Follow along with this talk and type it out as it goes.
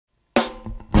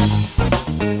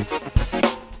So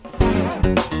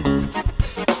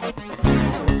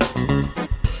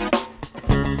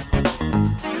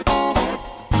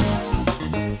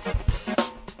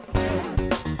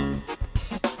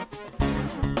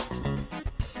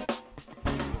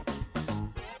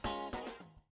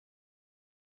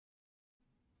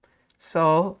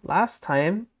last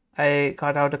time I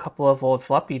got out a couple of old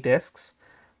floppy disks,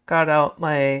 got out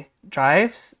my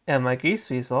drives and my grease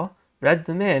weasel, read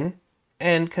them in,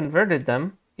 and converted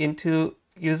them into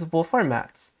usable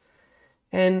formats.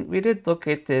 And we did look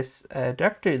at this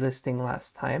directory listing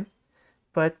last time,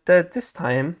 but this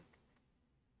time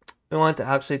we want to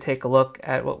actually take a look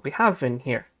at what we have in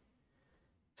here.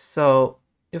 So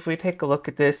if we take a look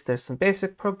at this, there's some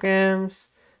basic programs.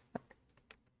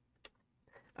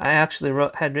 I actually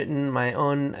had written my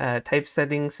own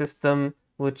typesetting system,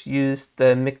 which used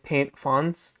the McPaint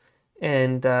fonts,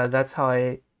 and that's how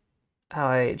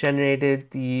I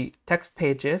generated the text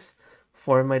pages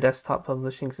for my desktop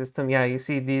publishing system. Yeah, you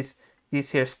see these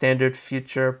here, standard,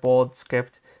 future, bold,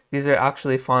 script. These are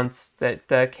actually fonts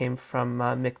that came from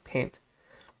McPaint.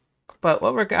 But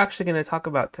what we're actually going to talk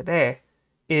about today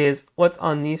is what's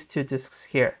on these two disks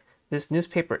here. This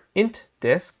newspaper int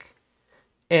disk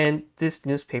and this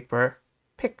newspaper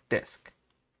pick disk.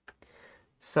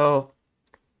 So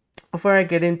before I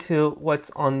get into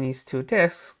what's on these two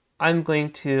disks, I'm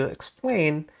going to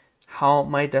explain how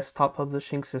my desktop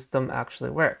publishing system actually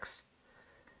works.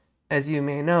 As you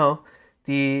may know,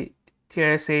 the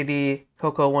TRS-80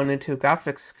 CoCo1 and 2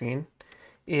 graphics screen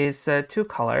is 2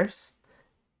 colors,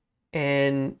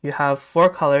 and you have 4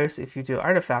 colors if you do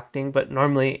artifacting, but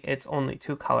normally it's only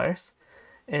 2 colors.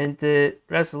 And the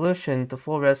resolution, the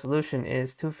full resolution,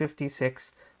 is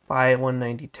 256 by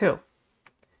 192.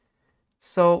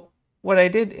 So what I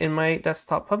did in my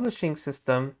desktop publishing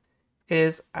system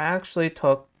is I actually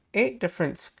took 8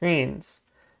 different screens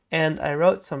and I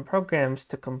wrote some programs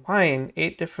to combine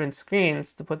 8 different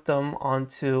screens to put them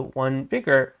onto one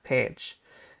bigger page.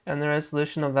 And the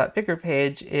resolution of that bigger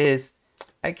page is,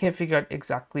 I can't figure out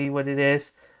exactly what it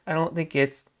is. I don't think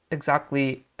it's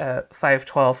exactly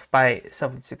 512 by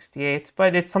 768,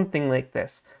 but it's something like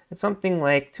this. It's something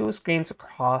like 2 screens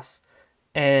across,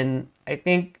 and I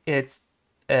think it's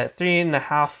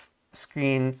 3.5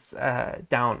 screens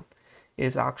down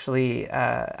is actually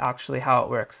how it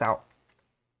works out.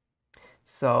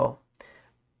 So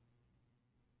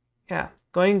yeah,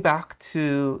 going back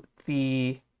to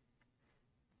the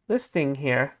listing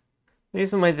here, the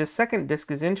reason why this second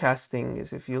disk is interesting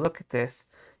is if you look at this,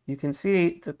 you can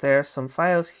see that there are some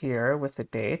files here with a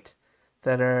date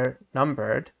that are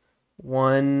numbered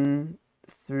 1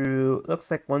 through,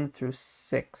 looks like 1 through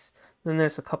 6. Then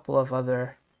there's a couple of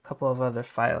other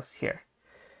files here.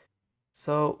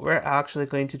 So we're actually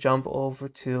going to jump over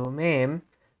to MAME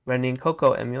running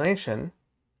CoCo emulation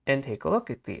and take a look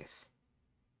at these.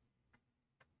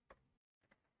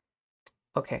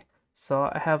 Okay, so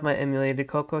I have my emulated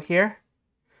CoCo here.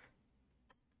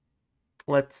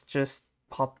 Let's just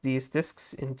pop these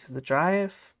disks into the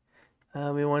drive.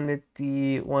 We wanted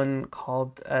the one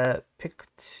called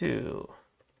pick2.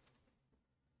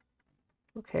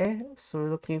 Okay, so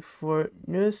we're looking for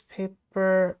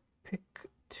newspaper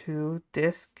pick2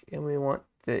 disk, and we want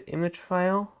the image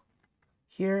file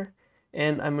here,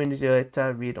 and I'm going to do it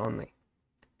read only.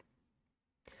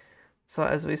 So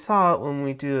as we saw when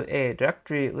we do a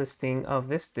directory listing of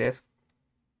this disk,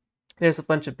 there's a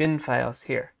bunch of bin files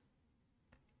here.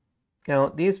 Now,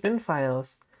 these bin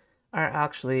files are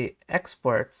actually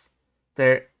exports.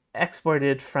 They're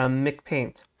exported from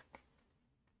McPaint.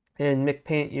 In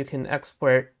McPaint, you can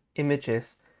export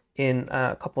images in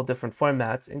a couple different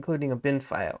formats, including a bin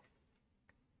file.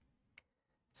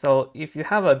 So if you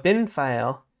have a bin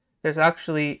file, there's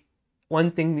actually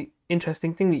one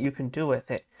interesting thing that you can do with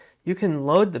it. You can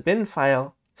load the bin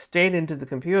file straight into the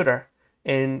computer,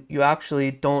 and you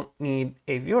actually don't need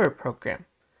a viewer program.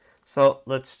 So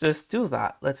let's just do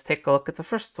that. Let's take a look at the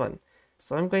first one.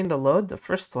 So I'm going to load the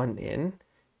first one in,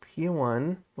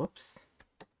 P1, whoops,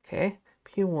 okay,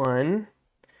 P1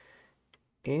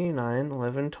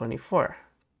 891124.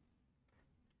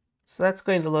 So that's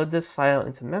going to load this file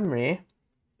into memory,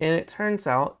 and it turns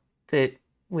out that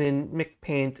when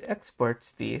McPaint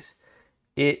exports these,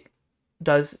 the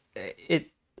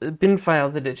bin file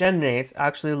that it generates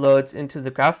actually loads into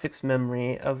the graphics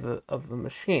memory of the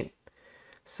machine.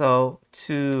 So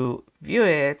to view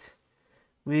it,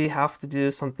 we have to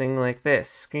do something like this: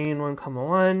 screen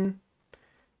 1,1,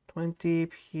 20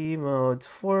 p mode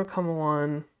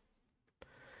 4,1,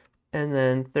 and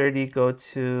then 30 go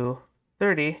to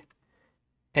 30.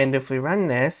 And if we run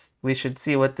this, we should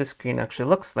see what the screen actually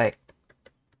looks like.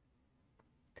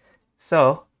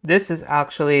 So this is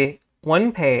actually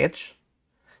one page.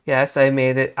 Yes, I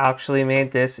actually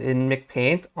made this in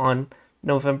McPaint on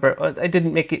November. I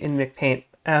didn't make it in McPaint.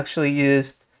 I actually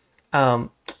used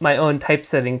my own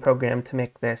typesetting program to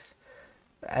make this.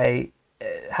 I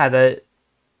had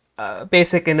a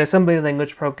basic and assembly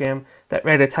language program that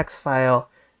read a text file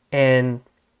and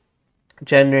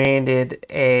generated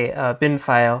a bin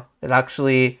file that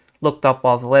actually looked up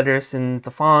all the letters in the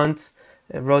fonts,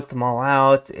 wrote them all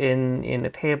out in a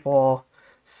table.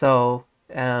 So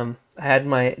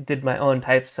I did my own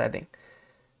typesetting.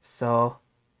 So,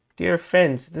 dear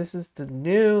friends, this is the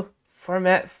new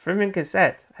format for my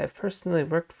Gazette. I've personally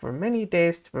worked for many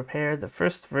days to prepare the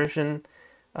first version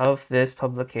of this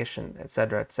publication,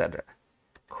 etc., etc.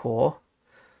 Cool.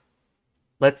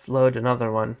 Let's load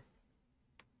another one.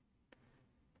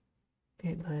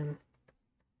 8, 9.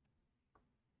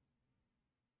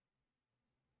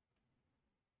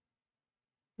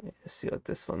 Let's see what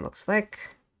this one looks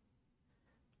like.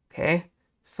 Okay,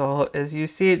 so as you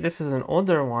see, this is an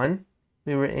older one.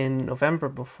 We were in November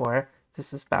before.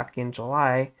 This is back in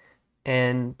July,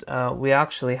 and we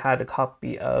actually had a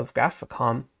copy of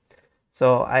Graphicom.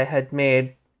 So I had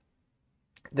made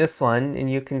this one, and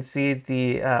you can see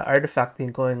the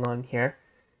artifacting going on here.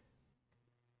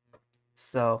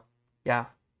 So yeah,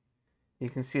 you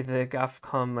can see the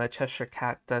Graphicom Cheshire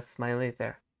Cat smiley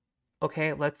there.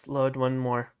 Okay, let's load one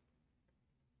more.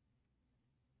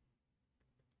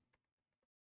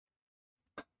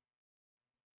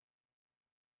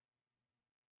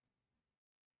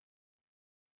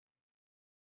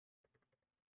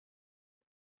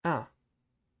 Ah,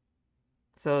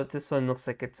 so this one looks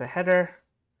like it's a header,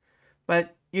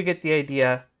 but you get the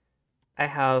idea. I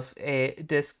have a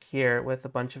disk here with a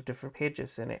bunch of different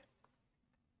pages in it.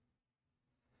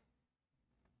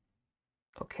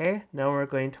 Okay, now we're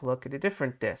going to look at a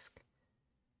different disk.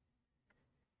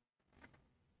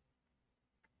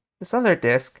 This other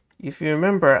disk, if you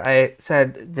remember, I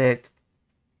said that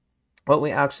what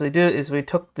we actually do is we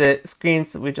took the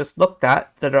screens that we just looked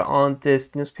at that are on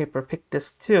this newspaper pick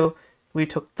disk 2, we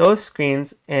took those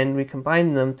screens and we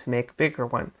combined them to make a bigger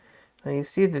one. Now you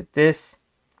see that this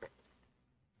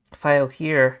file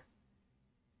here,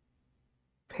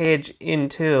 page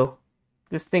in2,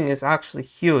 this thing is actually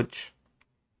huge.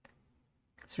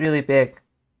 It's really big.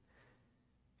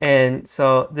 And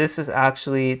so this is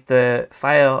actually the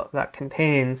file that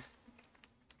contains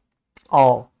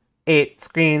all 8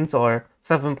 screens or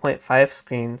 7.5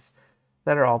 screens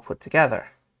that are all put together.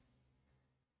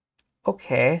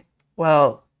 Okay,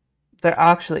 well, there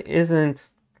actually isn't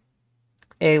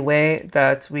a way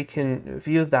that we can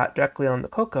view that directly on the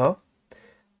CoCo.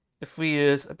 If we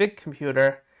use a big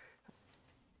computer,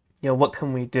 what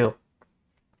can we do?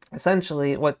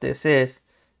 Essentially, what this is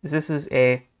this is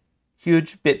a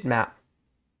huge bitmap,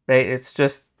 right? It's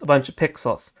just a bunch of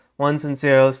pixels, ones and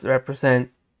zeros that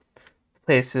represent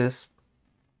places,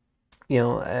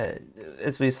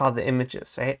 as we saw the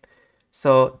images, right?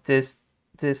 So this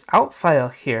out file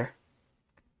here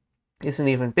is an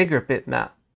even bigger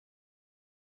bitmap.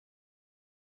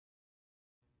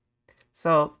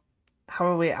 So how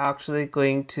are we actually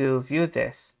going to view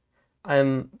this?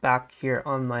 I'm back here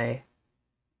on my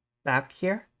Mac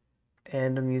here,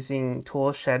 and I'm using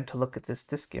Toolshed to look at this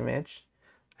disk image.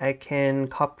 I can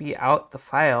copy out the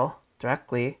file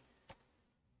directly.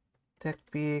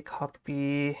 Decb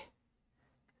copy,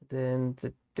 then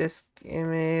the disk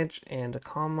image and a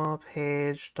comma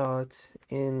page dot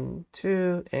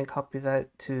in2, and copy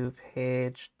that to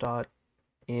page dot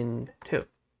in2.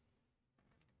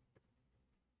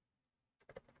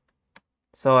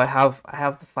 So I have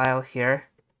the file here.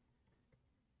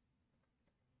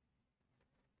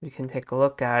 We can take a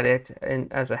look at it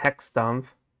as a hex dump,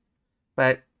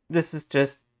 but this is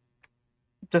just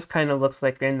kind of looks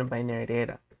like random binary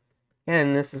data.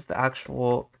 And this is the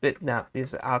actual bitmap.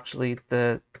 These are actually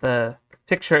the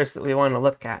pictures that we want to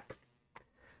look at.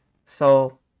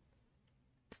 So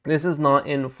this is not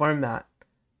in a format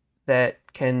that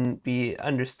can be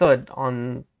understood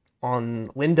on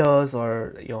Windows,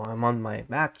 or I'm on my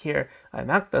Mac here. My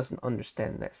Mac doesn't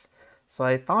understand this. So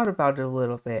I thought about it a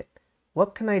little bit.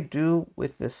 What can I do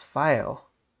with this file?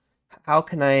 How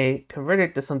can I convert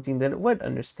it to something that it would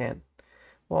understand?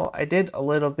 Well, I did a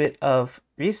little bit of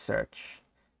research,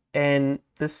 and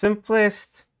the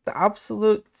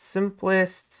absolute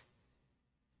simplest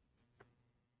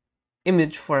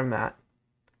image format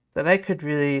that I could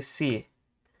really see,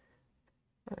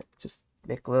 just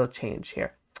make a little change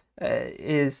here,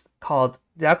 is called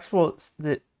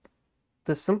the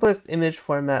simplest image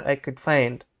format I could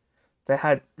find that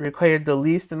had required the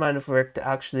least amount of work to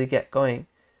actually get going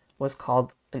was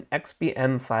called an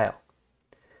XBM file.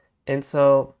 And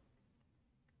so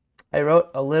I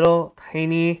wrote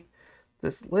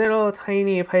this little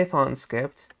tiny Python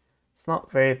script. It's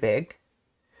not very big.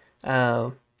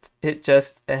 And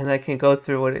I can go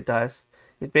through what it does.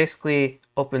 It basically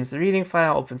opens the reading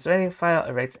file, opens the writing file,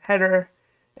 it writes a header,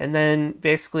 and then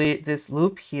basically this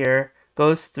loop here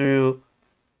goes through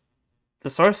the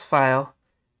source file,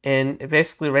 and it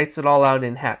basically writes it all out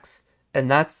in hex. And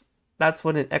that's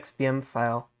what an XBM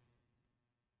file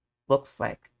looks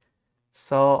like.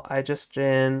 So I just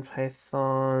ran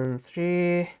Python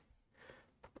 3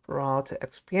 raw to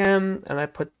XBM, and I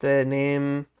put the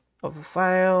name of the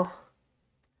file.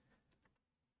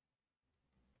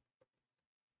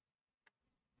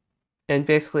 And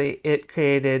basically it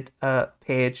created a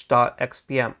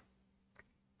page.xbm.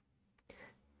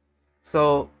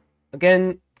 So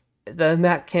again, the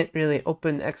Mac can't really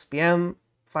open the XBM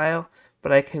file,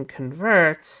 but I can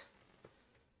convert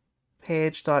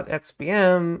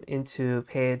page.xbm into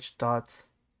page.png,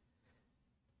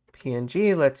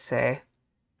 let's say.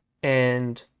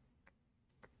 And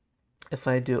if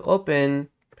I do open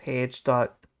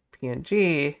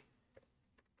page.png,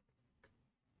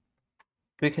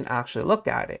 we can actually look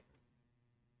at it.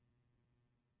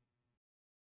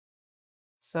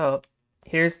 So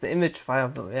here's the image file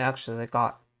that we actually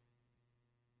got.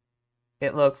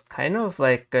 It looks kind of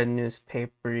like a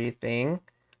newspapery thing,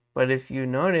 but if you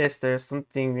notice, there's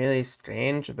something really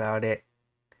strange about it.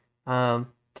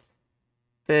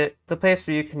 The place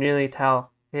where you can really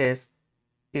tell is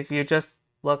if you just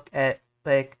look at,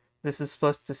 like, this is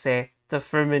supposed to say the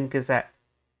Furman Gazette.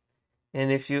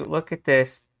 And if you look at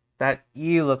this, that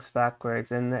E looks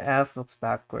backwards, and the F looks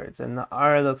backwards, and the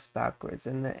R looks backwards,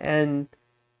 and the N,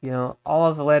 all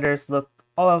of the letters look,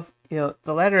 the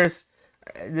letters,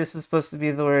 this is supposed to be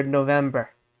the word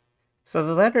November. So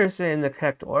the letters are in the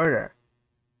correct order,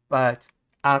 but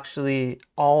actually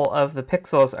all of the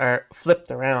pixels are flipped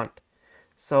around.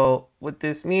 So what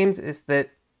this means is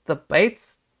that the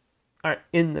bytes are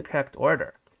in the correct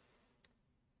order,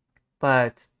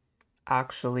 but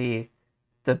actually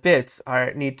the bits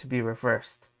need to be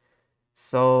reversed.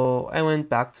 So I went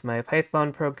back to my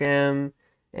Python program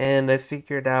and I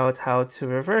figured out how to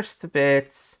reverse the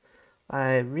bits.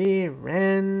 I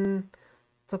reran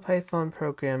the Python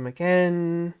program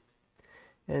again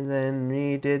and then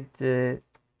redid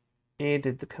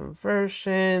the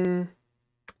conversion.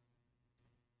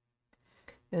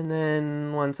 And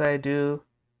then once I do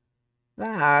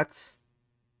that,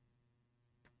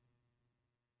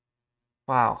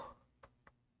 wow.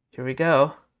 Here we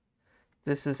go.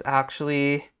 This is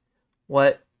actually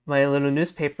what my little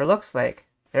newspaper looks like.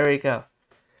 There we go.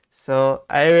 So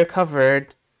I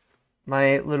recovered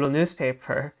my little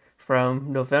newspaper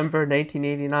from November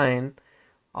 1989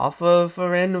 off of a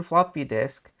random floppy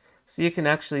disk. So you can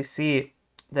actually see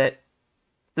that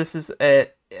this is I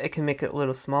can make it a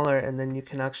little smaller, and then you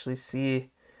can actually see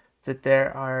that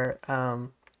there are,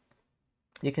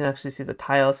 you can actually see the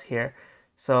tiles here.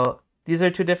 So these are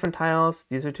two different tiles,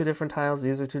 these are two different tiles,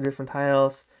 these are two different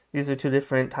tiles, these are two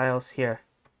different tiles here.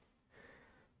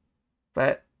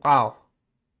 But wow,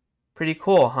 pretty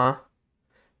cool, huh?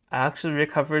 I actually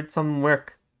recovered some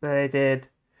work that I did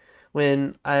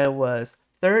when I was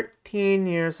 13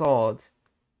 years old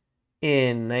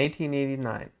in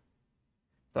 1989.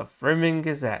 The Furman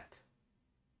Gazette.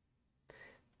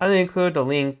 I'll include a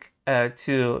link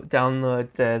to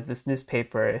download this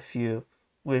newspaper if you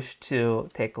wish to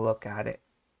take a look at it.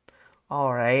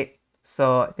 All right,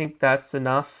 so I think that's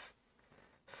enough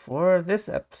for this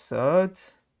episode.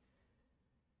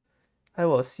 I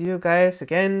will see you guys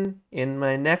again in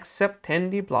my next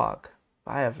Septendi blog.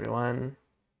 Bye, everyone.